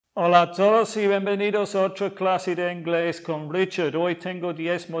Hola a todos y bienvenidos a otra clase de inglés con Richard. Hoy tengo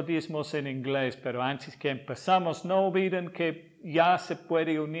 10 modismos en inglés, pero antes que empezamos, no olviden que ya se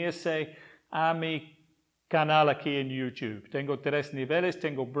puede unirse a mi canal aquí en YouTube. Tengo 3 niveles,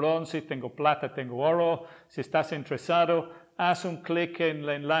 tengo bronce, tengo plata, tengo oro. Si estás interesado, haz un clic en el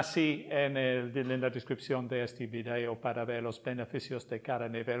enlace en la descripción de este video para ver los beneficios de cada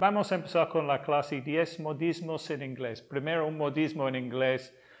nivel. Vamos a empezar con la clase 10 modismos en inglés. Primero, un modismo en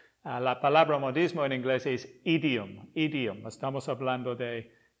inglés. La palabra modismo en inglés es idiom. Estamos hablando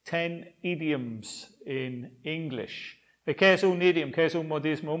de 10 idioms in English. ¿Qué es un idiom? ¿Qué es un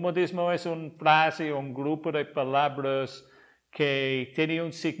modismo? Un modismo es una frase o un grupo de palabras que tiene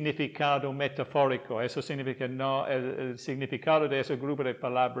un significado metafórico. Eso significa el significado de ese grupo de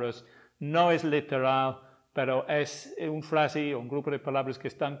palabras no es literal, pero es una frase o un grupo de palabras que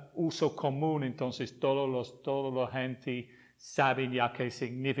están en uso común, entonces toda la gente sabe ya qué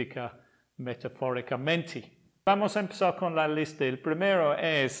significa metafóricamente. Vamos a empezar con la lista. El primero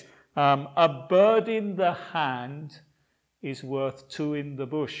es a bird in the hand is worth 2 in the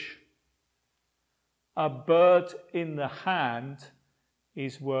bush. A bird in the hand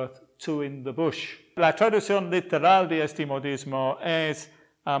is worth 2 in the bush. La traducción literal de este modismo es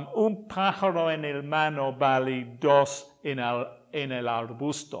un pájaro en el mano vale 2 en el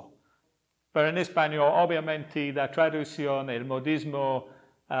arbusto. Pero en español, obviamente, la traducción, el modismo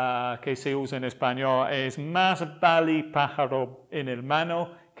que se usa en español es más vale pájaro en el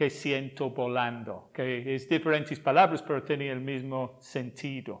mano que ciento volando, que es diferentes palabras, pero tiene el mismo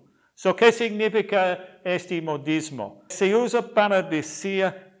sentido. ¿Qué significa este modismo? Se usa para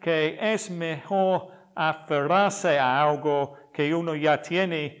decir que es mejor aferrarse a algo que uno ya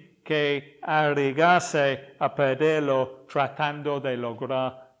tiene que arriesgarse a perderlo tratando de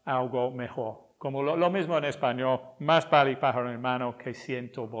lograr algo mejor. Como lo mismo en español, más vale pájaro en mano que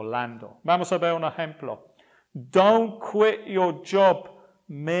ciento volando. Vamos a ver un ejemplo. Don't quit your job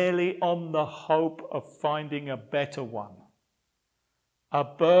merely on the hope of finding a better one. A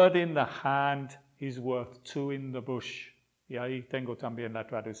bird in the hand is worth 2 in the bush. Y ahí tengo también la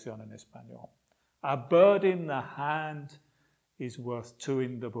traducción en español. A bird in the hand is worth 2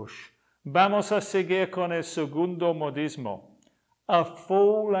 in the bush. Vamos a seguir con el segundo modismo. A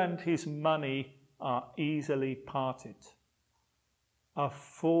fool and his money are easily parted. A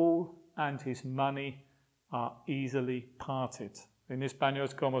fool and his money are easily parted. En español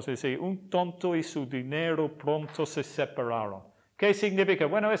es como se dice, un tonto y su dinero pronto se separaron. ¿Qué significa?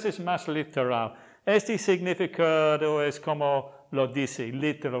 Bueno, ese es más literal. Este significado es como lo dice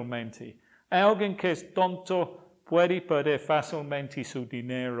literalmente. Alguien que es tonto puede perder fácilmente su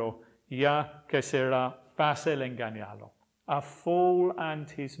dinero, ya que será fácil engañarlo. A fool and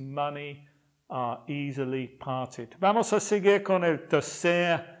his money are easily parted. Vamos a seguir con el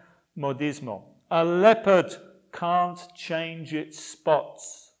tercer modismo. A leopard can't change its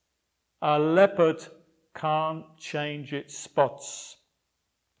spots. A leopard can't change its spots.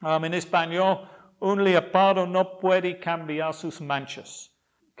 En español, un leopardo no puede cambiar sus manchas.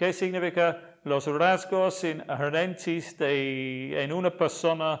 ¿Qué significa? Los rasgos inherentes en una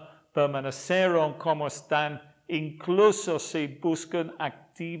persona permanecieron como están, incluso si buscan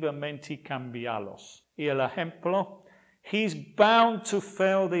activamente cambiarlos. Y el ejemplo, he's bound to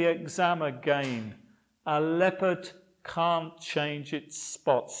fail the exam again. A leopard can't change its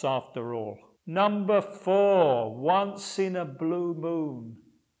spots after all. Number 4, once in a blue moon.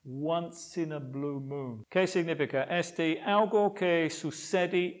 Once in a blue moon. ¿Qué significa? Algo que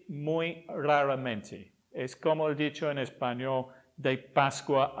sucede muy raramente. Es como el dicho en español, de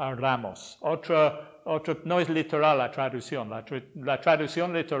Pascua a Ramos. No es literal la traducción. La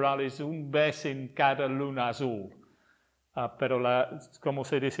traducción literal es un vez en cada luna azul. Pero como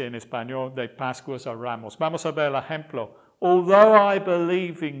se dice en español, de Pascuas a Ramos. Vamos a ver el ejemplo. Although I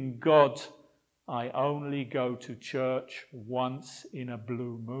believe in God, I only go to church once in a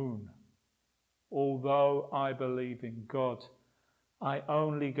blue moon. Although I believe in God, I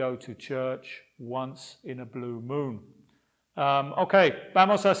only go to church once in a blue moon.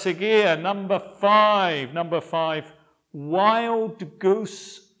 Vamos a seguir. Number 5, wild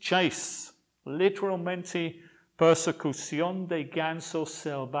goose chase. Literalmente, persecución de ganso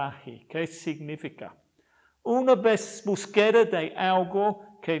salvaje. ¿Qué significa? Una búsqueda de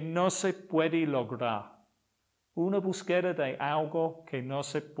algo que no se puede lograr. Una búsqueda de algo que no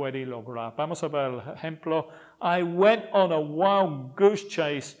se puede lograr. Vamos a ver el ejemplo. I went on a wild goose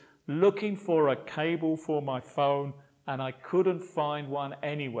chase looking for a cable for my phone and I couldn't find one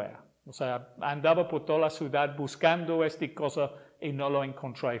anywhere. O sea, andaba por toda la ciudad buscando esta cosa y no lo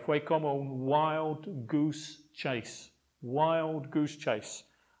encontré. Fue como un wild goose chase. Wild goose chase.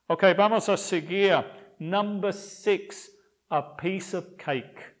 Ok, vamos a seguir. Number 6, a piece of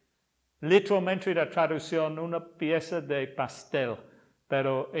cake. Literalmente la traducción, una pieza de pastel,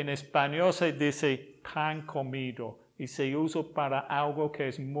 pero en español se dice pan comido y se usa para algo que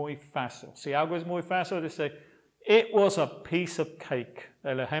es muy fácil. Si algo es muy fácil, dice, it was a piece of cake.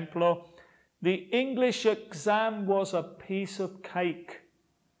 El ejemplo, the English exam was a piece of cake.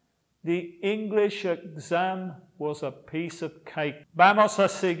 The English exam was a piece of cake. Vamos a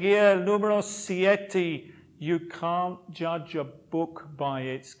seguir el número 7. You can't judge a book by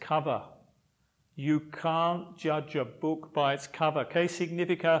its cover. You can't judge a book by its cover. ¿Qué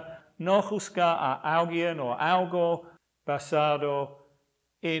significa no juzgar a alguien o algo basado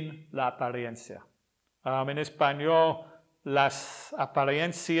en la apariencia? En español, las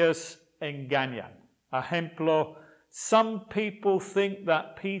apariencias engañan. Ejemplo, some people think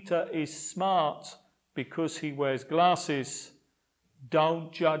that Peter is smart because he wears glasses.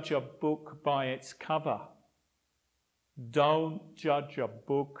 Don't judge a book by its cover. Don't judge a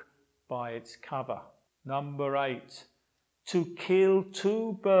book by its cover. Number 8, to kill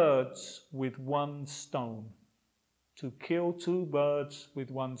 2 birds with 1 stone. To kill 2 birds with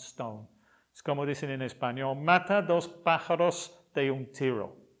 1 stone. Es como dicen en español, mata 2 pájaros de un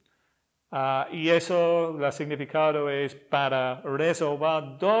tiro. Y eso, el significado es para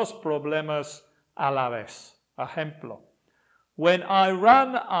resolver 2 problemas a la vez. Ejemplo, when I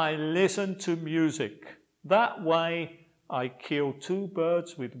run, I listen to music. That way, I kill 2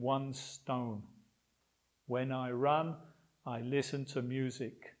 birds with 1 stone. When I run, I listen to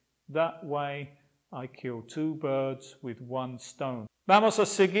music. That way, I kill 2 birds with 1 stone. Vamos a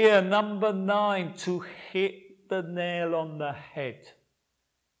seguir. Number 9, to hit the nail on the head.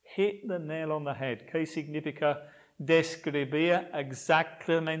 Hit the nail on the head. ¿Qué significa describir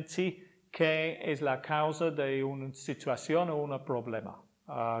exactamente qué es la causa de una situación o un problema?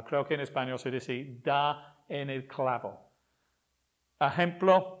 Creo que en español se dice da en el clavo.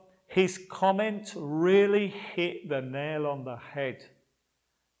 Ejemplo, his comment really hit the nail on the head.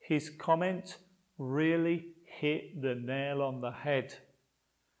 His comment really hit the nail on the head.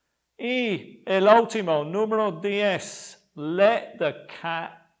 Y el último, número 10, let the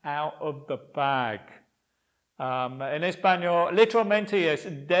cat out of the bag. En español, literalmente es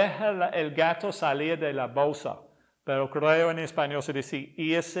deja el gato salir de la bolsa, pero creo en español se dice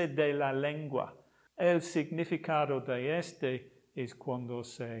irse de la lengua. El significado de este es cuando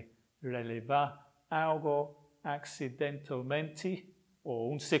se revela algo accidentalmente o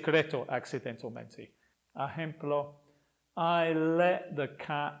un secreto accidentalmente. Ejemplo, I let the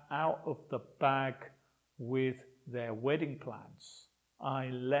cat out of the bag with their wedding plans. I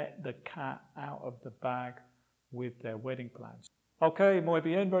let the cat out of the bag with their wedding plans. Ok, muy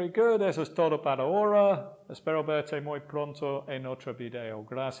bien, very good. Eso es todo para ahora. Espero verte muy pronto en otro video.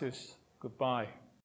 Gracias. Goodbye.